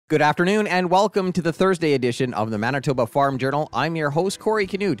Good afternoon and welcome to the Thursday edition of the Manitoba Farm Journal. I'm your host, Corey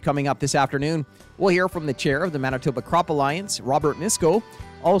Canute. Coming up this afternoon, we'll hear from the chair of the Manitoba Crop Alliance, Robert Nisko.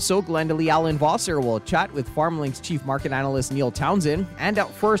 Also, Glendalee Allen-Vossler will chat with FarmLink's chief market analyst, Neil Townsend. And up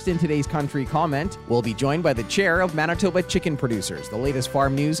first in today's Country Comment, we'll be joined by the chair of Manitoba Chicken Producers. The latest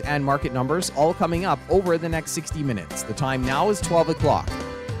farm news and market numbers all coming up over the next 60 minutes. The time now is 12 o'clock.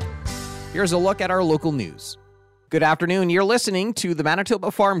 Here's a look at our local news. Good afternoon. You're listening to the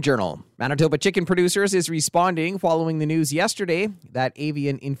Manitoba Farm Journal. Manitoba Chicken Producers is responding following the news yesterday that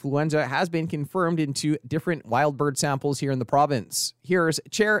avian influenza has been confirmed in 2 different wild bird samples here in the province. Here's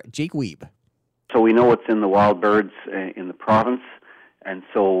Chair Jake Wiebe. So we know it's in the wild birds in the province, and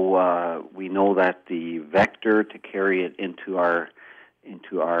so we know that the vector to carry it into our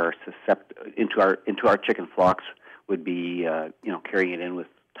chicken flocks would be carrying it in with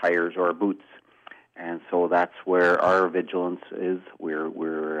tires or boots. And so that's where our vigilance is.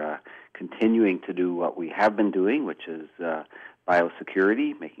 We're continuing to do what we have been doing, which is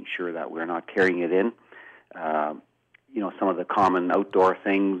biosecurity, making sure that we're not carrying it in. Some of the common outdoor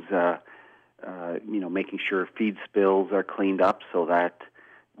things, making sure feed spills are cleaned up so that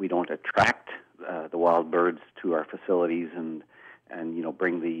we don't attract the wild birds to our facilities and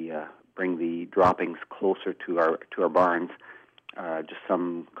bring the droppings closer to our barns. Just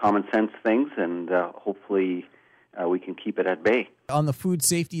some common sense things, and hopefully we can keep it at bay. On the food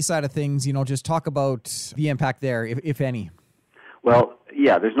safety side of things, just talk about the impact there, if any. Well,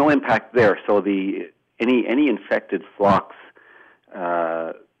 yeah, there's no impact there. So any infected flocks,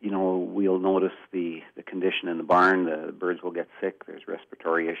 we'll notice the condition in the barn. The birds will get sick. There's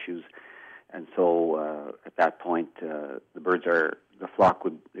respiratory issues, and so at that point, there'd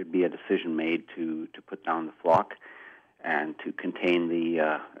be a decision made to put down the flock and to contain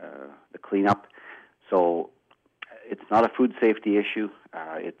the cleanup. So it's not a food safety issue.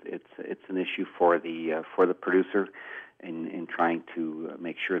 It's an issue for the producer in trying to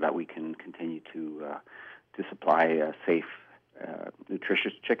make sure that we can continue to supply a safe,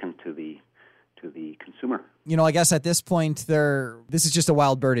 nutritious chicken to the consumer. I guess at this point, this is just a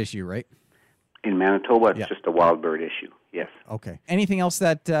wild bird issue, right? In Manitoba, it's just a wild bird issue. Yes. Okay. Anything else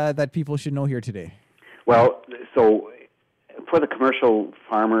that people should know here today? Well, so for the commercial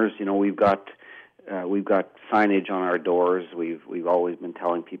farmers, we've got signage on our doors. We've always been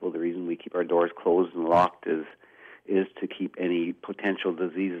telling people the reason we keep our doors closed and locked is to keep any potential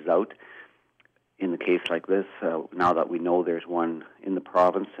diseases out. In the case like this, now that we know there's one in the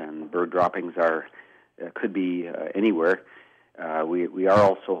province and bird droppings could be anywhere, we are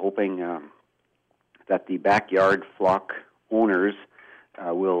also hoping that the backyard flock owners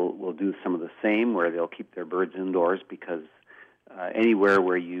will do some of the same, where they'll keep their birds indoors, because anywhere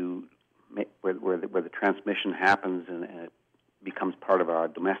where the transmission happens and it becomes part of a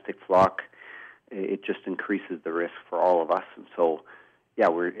domestic flock, it just increases the risk for all of us. And so,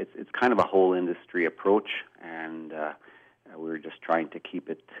 it's kind of a whole industry approach, and we're just trying to keep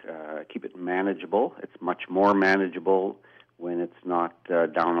it manageable. It's much more manageable when it's not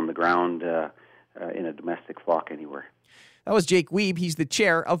down on the ground in a domestic flock anywhere. That was Jake Wiebe. He's the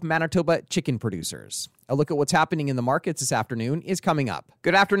chair of Manitoba Chicken Producers. A look at what's happening in the markets this afternoon is coming up.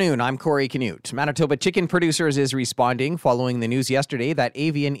 Good afternoon. I'm Corey Canute. Manitoba Chicken Producers is responding following the news yesterday that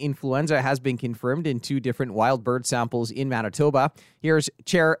avian influenza has been confirmed in 2 different wild bird samples in Manitoba. Here's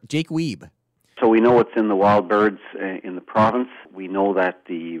Chair Jake Wiebe. So we know it's in the wild birds in the province. We know that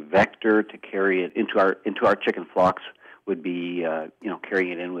the vector to carry it into our chicken flocks would be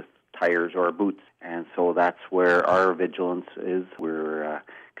carrying it in with tires or boots. And so that's where our vigilance is. We're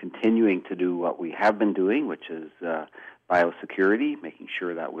continuing to do what we have been doing, which is biosecurity, making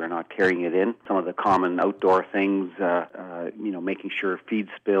sure that we're not carrying it in. Some of the common outdoor things, making sure feed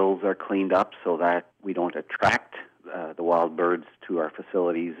spills are cleaned up so that we don't attract the wild birds to our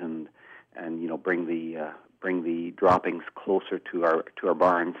facilities and bring the droppings closer to our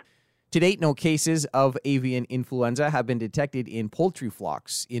barns. To date, no cases of avian influenza have been detected in poultry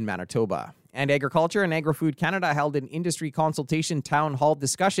flocks in Manitoba. And Agriculture and Agri-Food Canada held an industry consultation town hall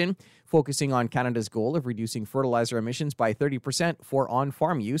discussion focusing on Canada's goal of reducing fertilizer emissions by 30% for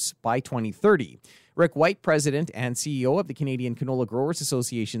on-farm use by 2030. Rick White, president and CEO of the Canadian Canola Growers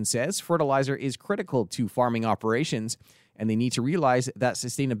Association, says fertilizer is critical to farming operations, and they need to realize that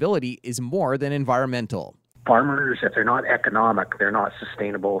sustainability is more than environmental. Farmers, if they're not economic, they're not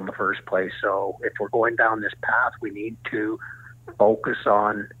sustainable in the first place. So if we're going down this path, we need to focus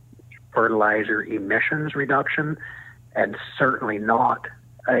on fertilizer emissions reduction, and certainly not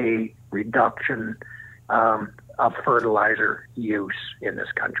a reduction of fertilizer use in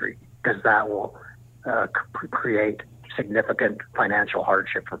this country, because that will create significant financial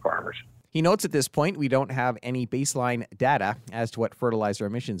hardship for farmers. He notes at this point we don't have any baseline data as to what fertilizer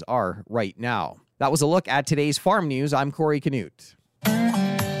emissions are right now. That was a look at today's farm news. I'm Corey Canute.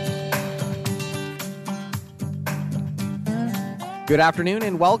 Good afternoon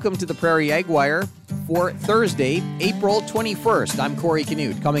and welcome to the Prairie Ag Wire for Thursday, April 21st. I'm Corey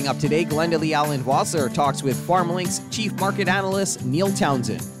Canute. Coming up today, Glendalee Allen Vossler talks with FarmLink's Chief Market Analyst Neil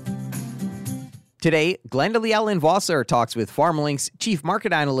Townsend. Today, Glendalee Allen Vossler talks with FarmLink's Chief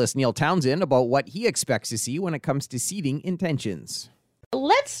Market Analyst Neil Townsend about what he expects to see when it comes to seeding intentions.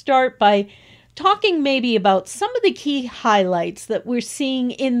 Let's start by talking maybe about some of the key highlights that we're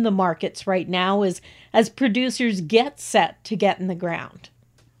seeing in the markets right now as producers get set to get in the ground.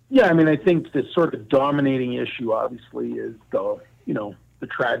 Yeah, I mean, I think the sort of dominating issue, obviously, is the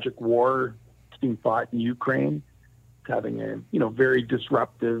tragic war being fought in Ukraine. It's having a, very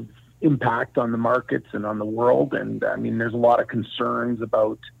disruptive impact on the markets and on the world. And I mean, there's a lot of concerns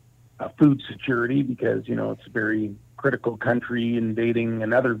about food security because, it's a very critical country invading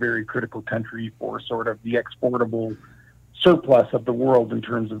another very critical country for sort of the exportable surplus of the world in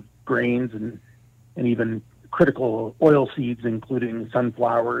terms of grains and even critical oil seeds, including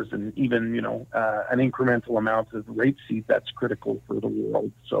sunflowers and even, an incremental amount of rapeseed that's critical for the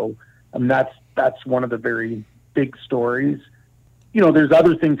world. So that's one of the very big stories. There's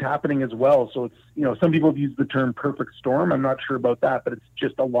other things happening as well. So it's, some people have used the term perfect storm. I'm not sure about that, but it's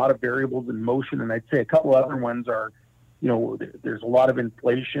just a lot of variables in motion. And I'd say a couple other ones are, there's a lot of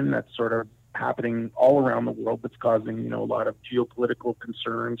inflation that's sort of happening all around the world that's causing, a lot of geopolitical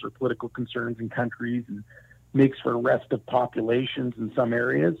concerns or political concerns in countries and makes for arrest of populations in some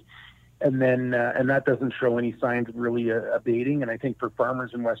areas. And then, and that doesn't show any signs of really abating. And I think for farmers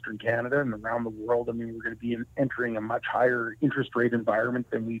in Western Canada and around the world, I mean, we're going to be entering a much higher interest rate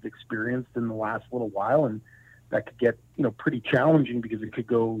environment than we've experienced in the last little while. And that could get, pretty challenging because it could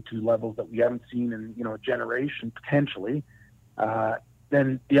go to levels that we haven't seen in, a generation potentially.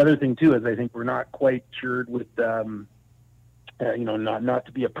 Then the other thing too, is I think we're not quite cured with, not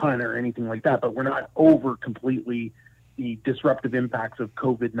to be a pun or anything like that, but we're not over completely the disruptive impacts of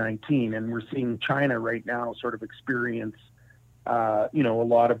COVID-19. And we're seeing China right now sort of experience, a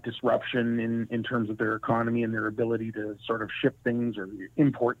lot of disruption in terms of their economy and their ability to sort of ship things or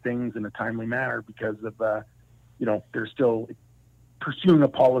import things in a timely manner because of, they're still pursuing a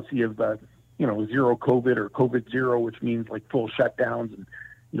policy of, zero COVID or COVID zero, which means like full shutdowns. And,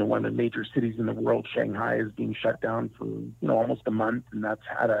 one of the major cities in the world, Shanghai, is being shut down for, almost a month. And that's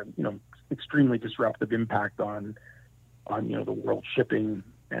had a, extremely disruptive impact on the world shipping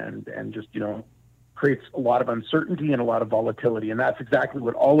and just, creates a lot of uncertainty and a lot of volatility. And that's exactly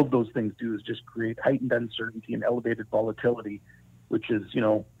what all of those things do, is just create heightened uncertainty and elevated volatility, which is,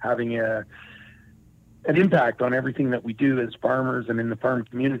 having an impact on everything that we do as farmers and in the farm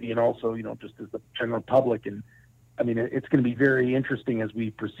community and also, just as the general public. And I mean, it's going to be very interesting as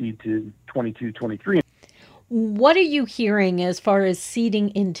we proceed to 22, 23. What are you hearing as far as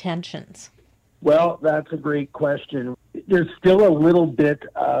seeding intentions? Well, that's a great question. There's still a little bit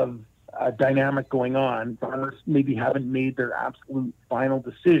of a dynamic going on. Farmers maybe haven't made their absolute final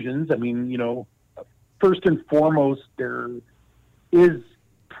decisions. I mean, first and foremost, there is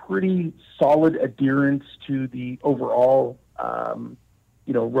pretty solid adherence to the overall,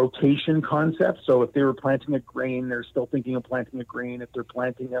 rotation concept. So if they were planting a grain, they're still thinking of planting a grain. If they're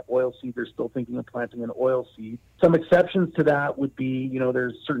planting an oil seed, they're still thinking of planting an oil seed. Some exceptions to that would be,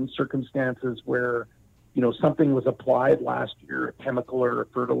 there's certain circumstances where, something was applied last year, a chemical or a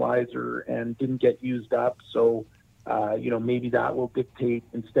fertilizer, and didn't get used up. So, maybe that will dictate,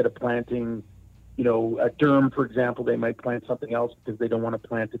 instead of planting, a durum, for example, they might plant something else because they don't want to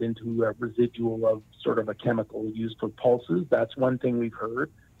plant it into a residual of sort of a chemical used for pulses. That's one thing we've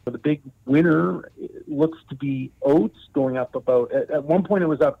heard. The big winner looks to be oats, going up about, at one point it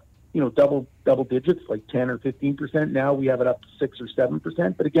was up, double digits, like 10 or 15%. Now we have it up to 6 or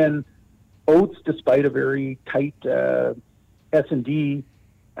 7%. But again, oats, despite a very tight S&D,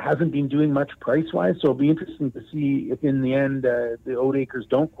 hasn't been doing much price-wise. So it'll be interesting to see if in the end the oat acres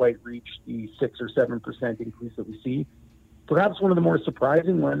don't quite reach the 6 or 7% increase that we see. Perhaps one of the more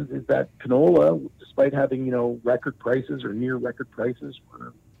surprising ones is that canola, despite having, record prices or near record prices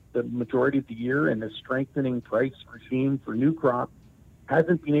for the majority of the year and a strengthening price regime for new crop,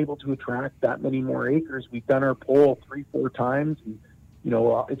 hasn't been able to attract that many more acres. We've done our poll 3-4 times, and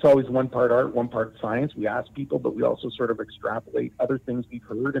it's always one part art, one part science. We ask people, but we also sort of extrapolate other things we've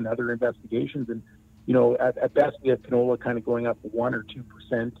heard and other investigations. And, at best, we have canola kind of going up 1 or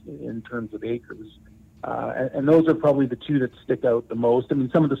 2% in terms of acres. And those are probably the two that stick out the most. I mean,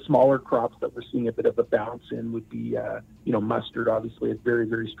 some of the smaller crops that we're seeing a bit of a bounce in would be, mustard, obviously, at very,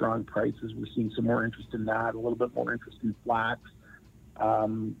 very strong prices. We're seeing some more interest in that, a little bit more interest in flax,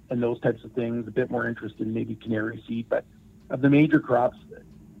 and those types of things, a bit more interest in maybe canary seed. But of the major crops,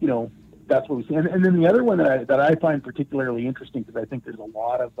 that's what we see. And then the other one that I find particularly interesting, because I think there's a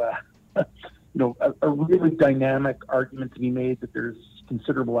lot of, a really dynamic argument to be made that there's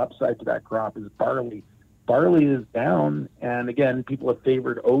considerable upside to that crop, is barley. Barley is down, and again, people have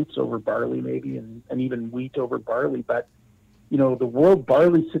favored oats over barley maybe, and even wheat over barley. But, the world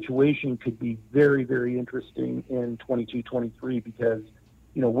barley situation could be very, very interesting in 22-23 because,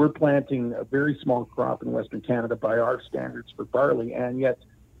 we're planting a very small crop in Western Canada by our standards for barley, and yet,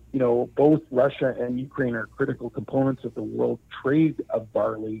 both Russia and Ukraine are critical components of the world trade of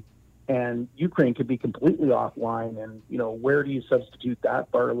barley, and Ukraine could be completely offline. And, where do you substitute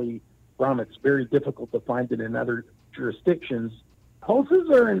that barley from? It's very difficult to find it in other jurisdictions. Pulses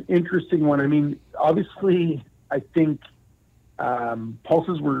are an interesting one. I mean, obviously, I think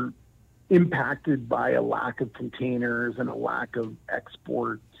pulses were impacted by a lack of containers and a lack of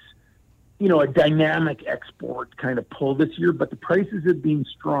exports, a dynamic export kind of pull this year, but the prices have been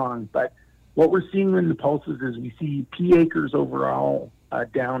strong. But what we're seeing in the pulses is we see pea acres overall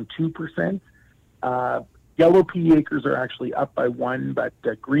down 2%. Yellow pea acres are actually up by 1%, but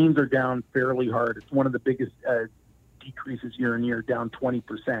greens are down fairly hard. It's one of the biggest decreases year on year, down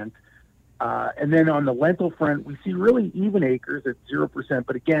 20%. And then on the lentil front, we see really even acres at 0%,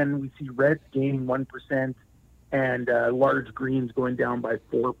 but again, we see reds gaining 1% and large greens going down by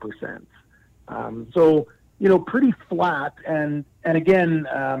 4%. So, pretty flat. And again,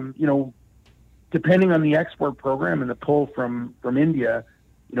 depending on the export program and the pull from India,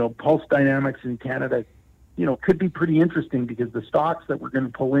 pulse dynamics in Canada, could be pretty interesting because the stocks that we're going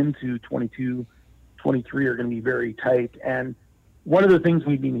to pull into 22, 23 are going to be very tight. And one of the things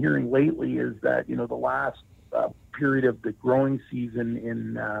we've been hearing lately is that, the last period of the growing season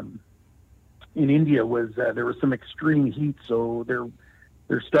in India was there was some extreme heat. So they're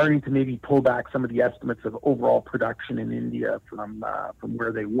starting to maybe pull back some of the estimates of overall production in India from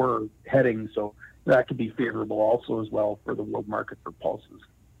where they were heading. So that could be favorable also as well for the world market for pulses.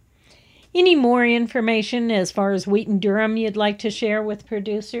 Any more information as far as wheat and durum you'd like to share with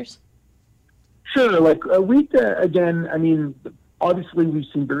producers? Sure. Like wheat, again, I mean, obviously we've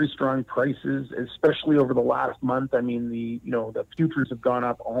seen very strong prices, especially over the last month. I mean, the futures have gone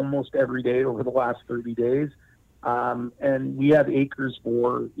up almost every day over the last 30 days. And we have acres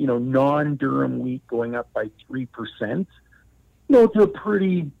for, non-durum wheat going up by 3%. It's a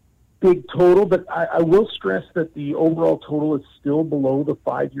pretty big total, but I will stress that the overall total is still below the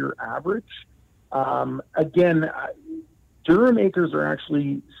 5-year average. Again, durum acres are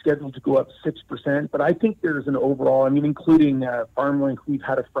actually scheduled to go up 6%, but I think there's an overall, including FarmLink, we've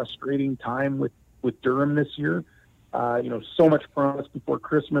had a frustrating time with durum this year. So much promise before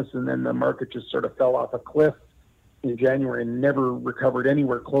Christmas, and then the market just sort of fell off a cliff in January and never recovered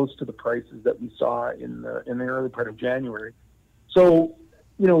anywhere close to the prices that we saw in the early part of January. So,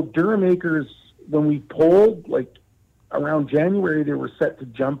 durum acres, when we polled, like around January, they were set to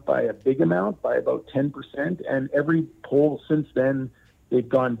jump by a big amount, by about 10%. And every poll since then, they've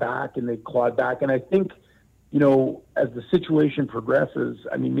gone back and they've clawed back. And I think, as the situation progresses,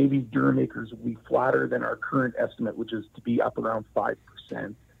 maybe durum acres will be flatter than our current estimate, which is to be up around 5%.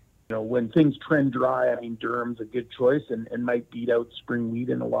 When things trend dry, durum's a good choice and might beat out spring wheat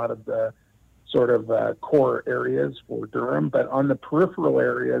in a lot of the sort of core areas for durum. But on the peripheral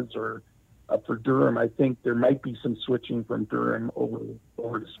areas or for durum, I think there might be some switching from durum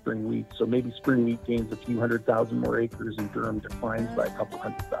over to spring wheat. So maybe spring wheat gains a few 100,000 more acres and durum declines by a couple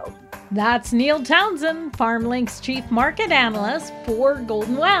 100,000. That's Neil Townsend, FarmLink's Chief Market Analyst for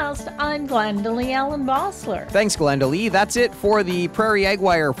Golden West. I'm Glendalee Allen Vossler. Thanks, Glendalee. That's it for the Prairie Ag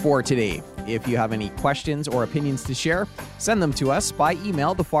Wire for today. If you have any questions or opinions to share, send them to us by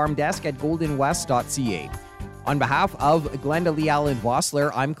email, thefarmdesk@goldenwest.ca. On behalf of Glendalee Allen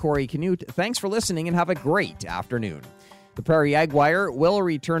Vossler, I'm Corey Canute. Thanks for listening and have a great afternoon. The Prairie Ag Wire will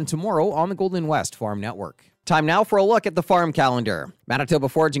return tomorrow on the Golden West Farm Network. Time now for a look at the farm calendar. Manitoba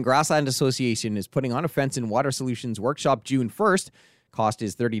Forage and Grassland Association is putting on a Fence and Water Solutions workshop June 1st. Cost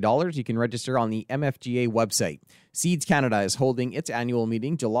is $30. You can register on the MFGA website. Seeds Canada is holding its annual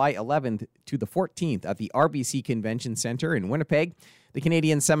meeting July 11th to the 14th at the RBC Convention Centre in Winnipeg. The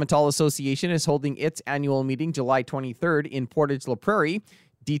Canadian Simmental Association is holding its annual meeting July 23rd in Portage La Prairie.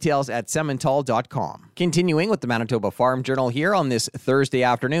 Details at Simmental.com. Continuing with the Manitoba Farm Journal here on this Thursday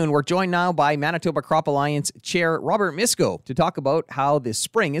afternoon, we're joined now by Manitoba Crop Alliance Chair Robert Misko to talk about how this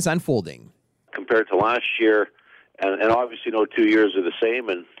spring is unfolding. compared to last year. And obviously no 2 years are the same,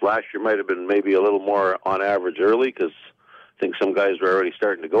 and last year might have been maybe a little more on average early because I think some guys were already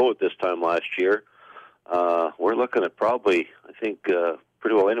starting to go at this time last year. We're looking at probably, I think,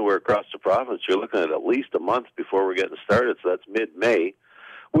 pretty well anywhere across the province, you're looking at least a month before we're getting started, so that's mid-May,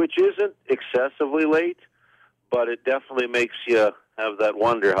 which isn't excessively late, but it definitely makes you have that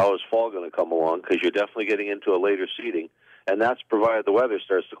wonder, how is fall going to come along, because you're definitely getting into a later seeding, and that's provided the weather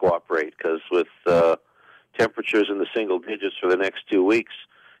starts to cooperate, because with temperatures in the single digits for the next 2 weeks,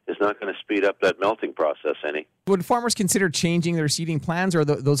 it's not going to speed up that melting process any. Would farmers consider changing their seeding plans, or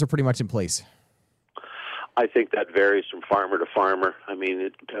those are pretty much in place? I think that varies from farmer to farmer. I mean,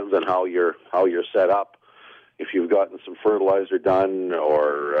 it depends on how you're set up. If you've gotten some fertilizer done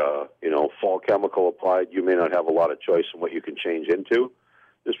or fall chemical applied, you may not have a lot of choice in what you can change into.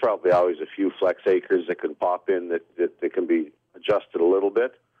 There's probably always a few flex acres that can pop in that can be adjusted a little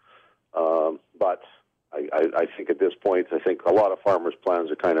bit. But I think at this point, I think a lot of farmers' plans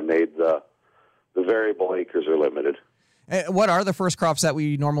are kind of made. The variable acres are limited. What are the first crops that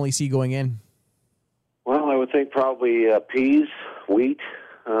we normally see going in? Well, I would think probably peas, wheat,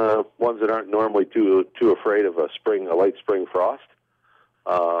 ones that aren't normally too afraid of a late spring frost.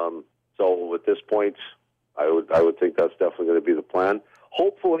 So at this point, I would think that's definitely going to be the plan.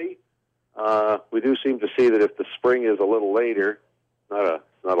 Hopefully, we do seem to see that if the spring is a little later, not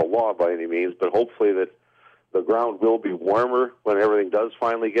a law by any means, but hopefully that the ground will be warmer when everything does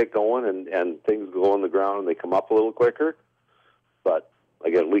finally get going and things go in the ground and they come up a little quicker. But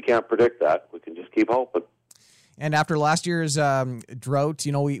again, we can't predict that. We can just keep hoping. And after last year's drought,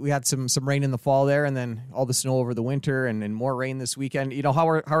 we had some rain in the fall there, and then all the snow over the winter, and more rain this weekend. How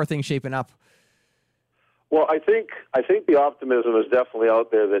are things shaping up? Well, I think the optimism is definitely out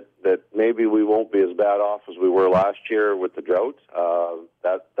there that maybe we won't be as bad off as we were last year with the drought.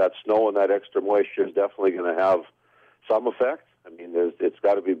 That snow and that extra moisture is definitely going to have some effect. I mean, it's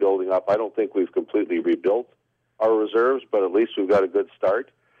got to be building up. I don't think we've completely rebuilt our reserves, but at least we've got a good start,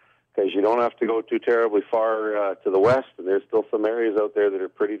 because you don't have to go too terribly far to the west, and there's still some areas out there that are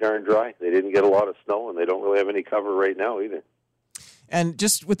pretty darn dry. They didn't get a lot of snow, and they don't really have any cover right now either. And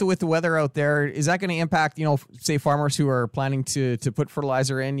just with the weather out there, is that going to impact, say farmers who are planning to put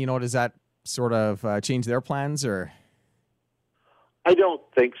fertilizer in? Does that sort of change their plans, or? I don't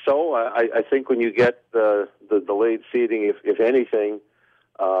think so. I think when you get the delayed seeding, if anything,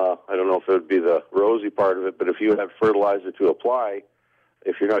 I don't know if it would be the rosy part of it, but if you have fertilizer to apply,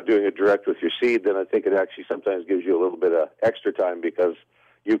 if you're not doing it direct with your seed, then I think it actually sometimes gives you a little bit of extra time, because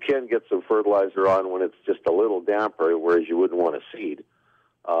you can get some fertilizer on when it's just a little damper, whereas you wouldn't want to seed.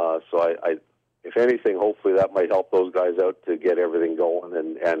 So I if anything, hopefully that might help those guys out to get everything going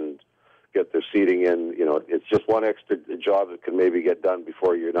and get their seeding in. It's just one extra job that can maybe get done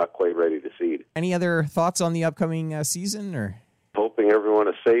before you're not quite ready to seed. Any other thoughts on the upcoming season, or? Hoping everyone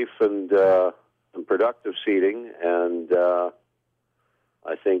is safe and productive seeding, and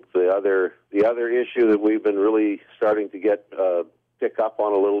I think the other issue that we've been really starting to get pick up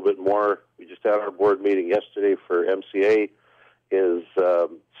on a little bit more, we just had our board meeting yesterday for MCA, is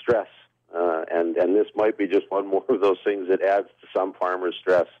stress, and this might be just one more of those things that adds to some farmers'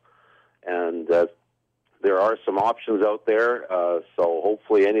 stress, and there are some options out there, so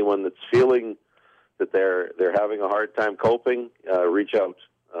hopefully anyone that's feeling that they're having a hard time coping, reach out.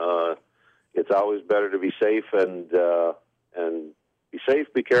 It's always better to be safe and be safe,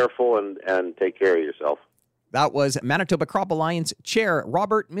 be careful, and take care of yourself. That was Manitoba Crop Alliance Chair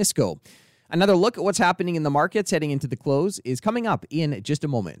Robert Misko. Another look at what's happening in the markets heading into the close is coming up in just a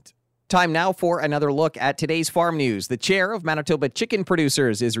moment. Time now for another look at today's farm news. The chair of Manitoba Chicken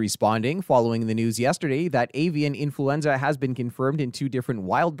Producers is responding following the news yesterday that avian influenza has been confirmed in 2 different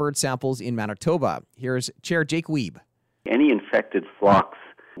wild bird samples in Manitoba. Here's Chair Jake Wiebe. Any infected flocks,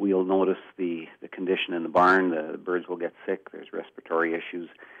 we'll notice the condition in the barn. The birds will get sick. There's respiratory issues.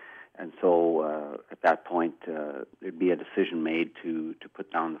 And so at that point, there'd be a decision made to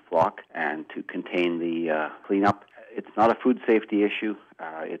put down the flock and to contain the cleanup. It's not a food safety issue.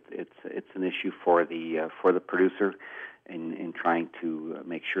 It's an issue for the producer in trying to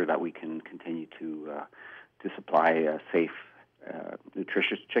make sure that we can continue to supply a safe,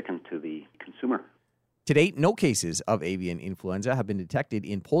 nutritious chicken to the consumer. To date, no cases of avian influenza have been detected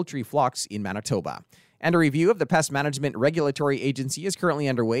in poultry flocks in Manitoba. And a review of the Pest Management Regulatory Agency is currently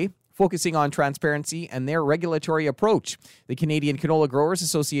underway, focusing on transparency and their regulatory approach. The Canadian Canola Growers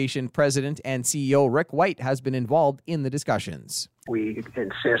Association President and CEO Rick White has been involved in the discussions. We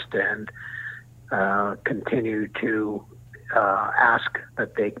insist and continue to ask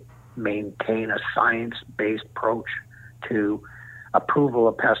that they maintain a science-based approach to approval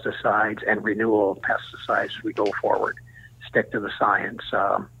of pesticides and renewal of pesticides as we go forward. Stick to the science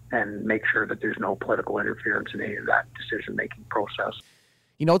and make sure that there's no political interference in any of that decision-making process.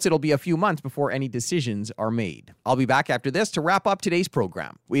 He notes it'll be a few months before any decisions are made. I'll be back after this to wrap up today's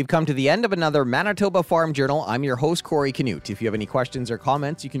program. We've come to the end of another Manitoba Farm Journal. I'm your host, Corey Canute. If you have any questions or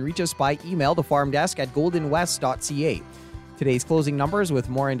comments, you can reach us by email, thefarmdesk@goldenwest.ca. Today's closing numbers with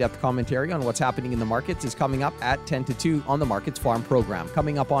more in-depth commentary on what's happening in the markets is coming up at 10 to 2 on the Markets Farm program.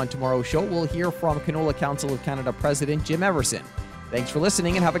 Coming up on tomorrow's show, we'll hear from Canola Council of Canada President Jim Everson. Thanks for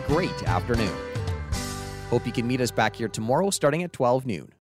listening and have a great afternoon. Hope you can meet us back here tomorrow starting at 12 noon.